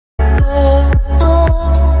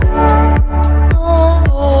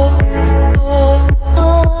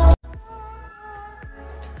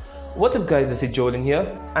What's up guys, this is Jolan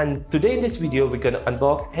here, and today in this video we're gonna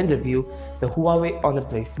unbox and review the Huawei Honor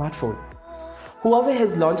Play smartphone. Huawei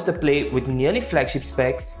has launched the Play with nearly flagship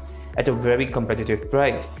specs at a very competitive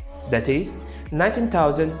price, that is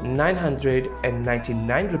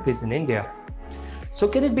 19,999 rupees in India. So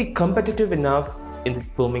can it be competitive enough in this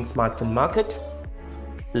booming smartphone market?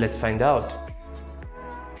 Let's find out.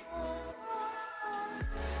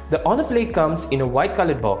 The Honor Play comes in a white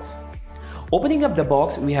colored box. Opening up the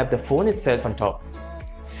box, we have the phone itself on top.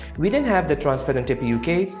 We then have the transparent APU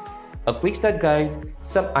case, a quick start guide,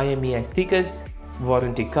 some IMEI stickers,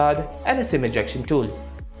 warranty card and a SIM ejection tool.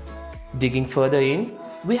 Digging further in,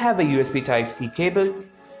 we have a USB Type-C cable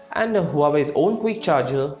and a Huawei's own quick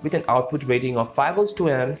charger with an output rating of 5V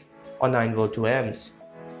 2A or 9V 2A.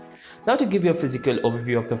 Now to give you a physical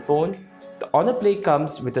overview of the phone, the Honor Play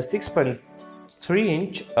comes with a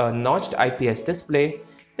 6.3-inch notched IPS display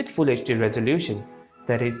with Full HD resolution,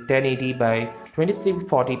 that is 1080 by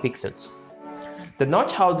 2340 pixels. The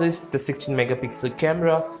notch houses the 16 megapixel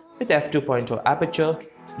camera with f2.0 aperture,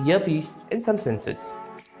 earpiece and some sensors.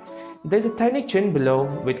 There's a tiny chin below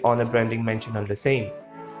with Honor branding mentioned on the same.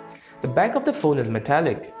 The back of the phone is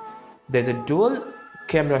metallic. There's a dual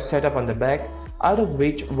camera setup on the back, out of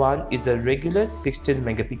which one is a regular 16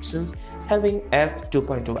 megapixels having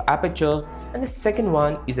f2.0 aperture and the second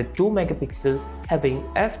one is a 2 megapixels having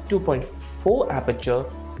f2.4 aperture,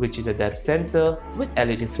 which is a depth sensor with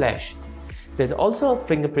LED flash. There's also a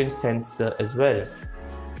fingerprint sensor as well.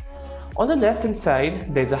 On the left hand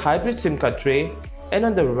side there's a hybrid SIM card tray, and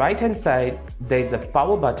on the right hand side there's a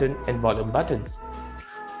power button and volume buttons.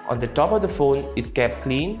 On the top of the phone is kept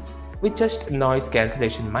clean with just noise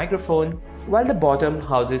cancellation microphone, while the bottom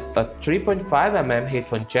houses a 3.5mm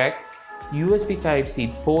headphone jack, USB Type-C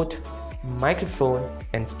port, microphone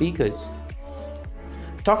and speakers.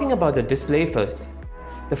 Talking about the display first,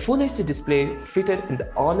 the Full HD display fitted in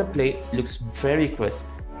the Honor Play looks very crisp.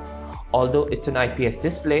 Although it's an IPS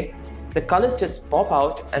display, the colors just pop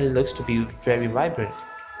out and looks to be very vibrant.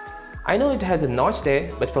 I know it has a notch there,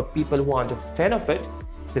 but for people who aren't a fan of it,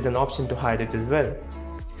 there's an option to hide it as well.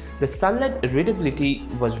 The sunlight readability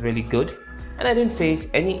was really good and I didn't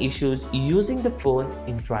face any issues using the phone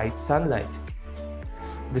in bright sunlight.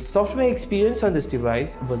 The software experience on this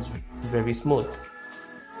device was very smooth.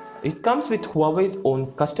 It comes with Huawei's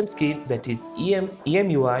own custom skin, that is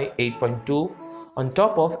EMUI 8.2 on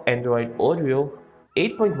top of Android Oreo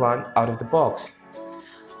 8.1 out of the box.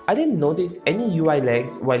 I didn't notice any UI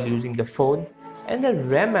lags while using the phone, and the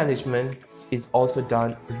RAM management is also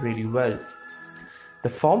done really well. The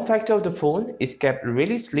form factor of the phone is kept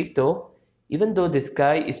really sleek though, even though this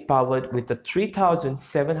guy is powered with a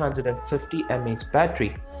 3750 mAh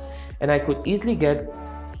battery, and I could easily get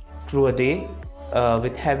through a day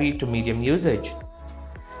with heavy to medium usage.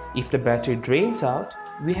 If the battery drains out,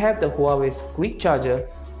 we have the Huawei's quick charger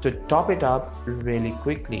to top it up really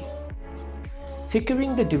quickly.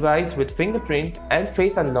 Securing the device with fingerprint and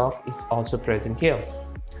face unlock is also present here.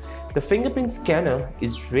 The fingerprint scanner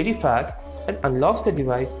is really fast and unlocks the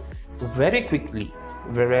device very quickly,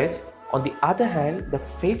 whereas on the other hand, the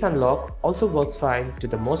face unlock also works fine to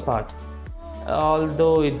the most part,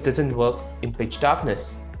 although it doesn't work in pitch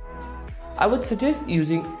darkness. I would suggest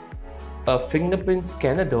using a fingerprint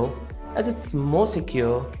scanner though, as it's more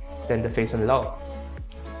secure than the face unlock.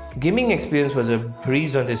 Gaming experience was a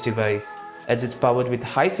breeze on this device, as it's powered with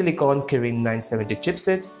HiSilicon Kirin 970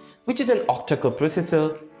 chipset, which is an octa-core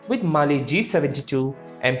processor with Mali G72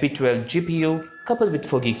 MP12 GPU coupled with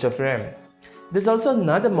 4GB of RAM. There's also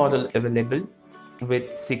another model available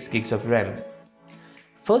with 6GB of RAM.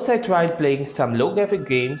 First I tried playing some low graphic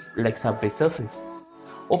games like Subway Surfers.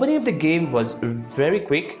 Opening up the game was very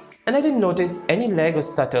quick and I didn't notice any lag or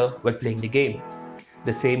stutter while playing the game.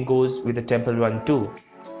 The same goes with the Temple Run 2.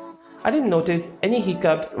 I didn't notice any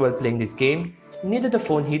hiccups while playing this game, neither the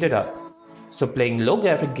phone heated up. So playing low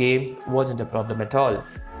graphic games wasn't a problem at all.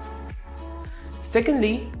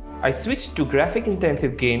 Secondly, I switched to graphic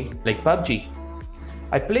intensive games like PUBG.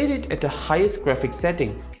 I played it at the highest graphic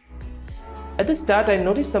settings. At the start I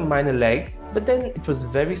noticed some minor lags, but then it was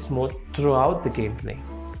very smooth throughout the gameplay.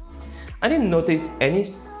 I didn't notice any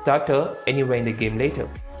stutter anywhere in the game later.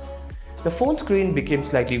 The phone screen became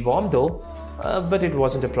slightly warm though, but it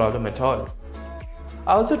wasn't a problem at all.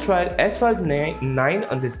 I also tried Asphalt 9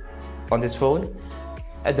 on this phone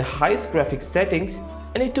at the highest graphics settings,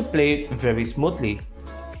 and it played very smoothly.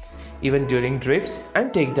 Even during drifts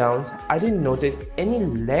and takedowns, I didn't notice any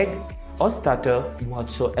lag or stutter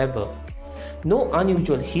whatsoever. No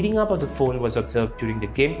unusual heating up of the phone was observed during the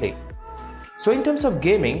gameplay. So in terms of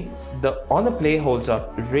gaming, the Honor Play holds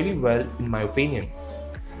up really well in my opinion.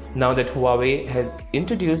 Now that Huawei has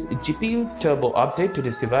introduced a GPU turbo update to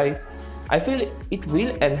this device, I feel it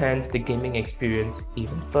will enhance the gaming experience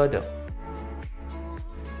even further.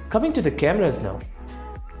 Coming to the cameras now.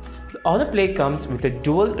 The Honor Play comes with a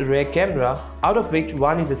dual rear camera, out of which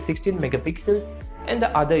one is a 16 megapixels and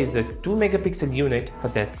the other is a 2 megapixel unit for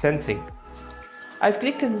depth sensing. I've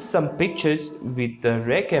clicked in some pictures with the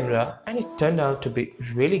rear camera and it turned out to be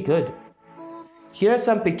really good. Here are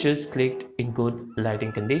some pictures clicked in good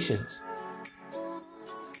lighting conditions.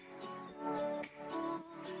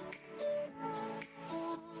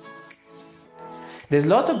 There's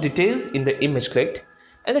lots of details in the image clicked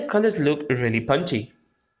and the colors look really punchy.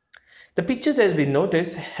 The pictures, as we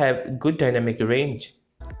notice, have good dynamic range.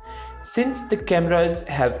 Since the cameras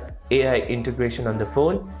have AI integration on the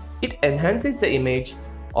phone, it enhances the image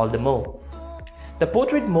all the more. The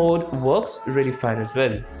portrait mode works really fine as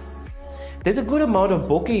well. There's a good amount of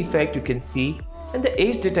bokeh effect you can see and the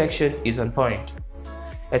age detection is on point.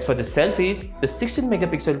 As for the selfies, the 16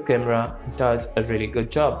 megapixel camera does a really good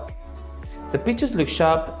job. The pictures look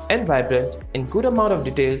sharp and vibrant and good amount of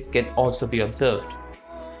details can also be observed.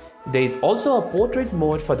 There is also a portrait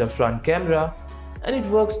mode for the front camera and it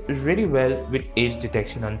works really well with age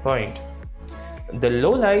detection on point. The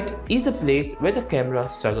low light is a place where the camera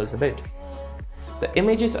struggles a bit. The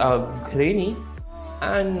images are grainy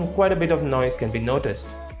and quite a bit of noise can be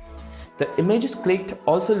noticed. The images clicked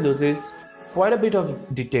also loses quite a bit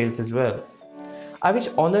of details as well. I wish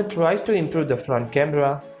Honor tries to improve the front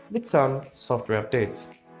camera with some software updates.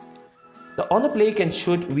 The Honor Play can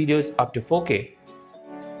shoot videos up to 4K.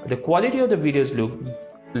 The quality of the videos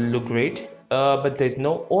look great, but there's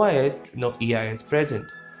no OIS, no EIS present.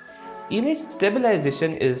 Image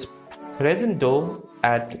stabilization is present though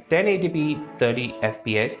at 1080p 30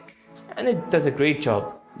 fps and it does a great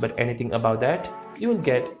job, but anything above that you will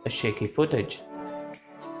get a shaky footage.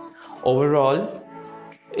 Overall,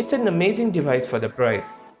 it's an amazing device for the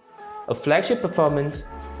price. A flagship performance,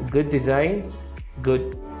 good design,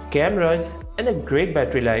 good cameras and a great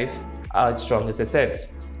battery life are its strongest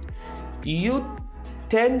assets. You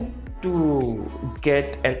tend to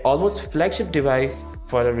get an almost flagship device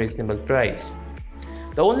for a reasonable price.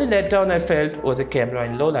 The only letdown I felt was a camera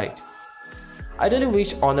in low light. I really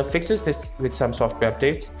wish Honor fixes this with some software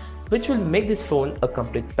updates, which will make this phone a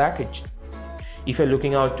complete package. If you're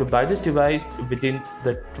looking out to buy this device within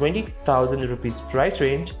the 20,000 rupees price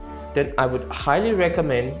range, then I would highly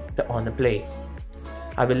recommend the Honor Play.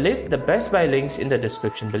 I will leave the best buy links in the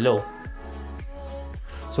description below.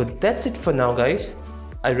 So that's it for now guys.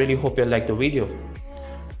 I really hope you liked the video.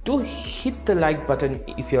 Do hit the like button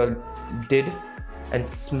if you all did and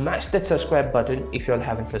smash that subscribe button if you all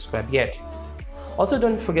haven't subscribed yet. Also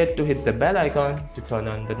don't forget to hit the bell icon to turn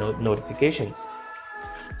on the notifications.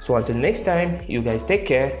 So until next time, you guys take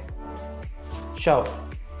care. Ciao.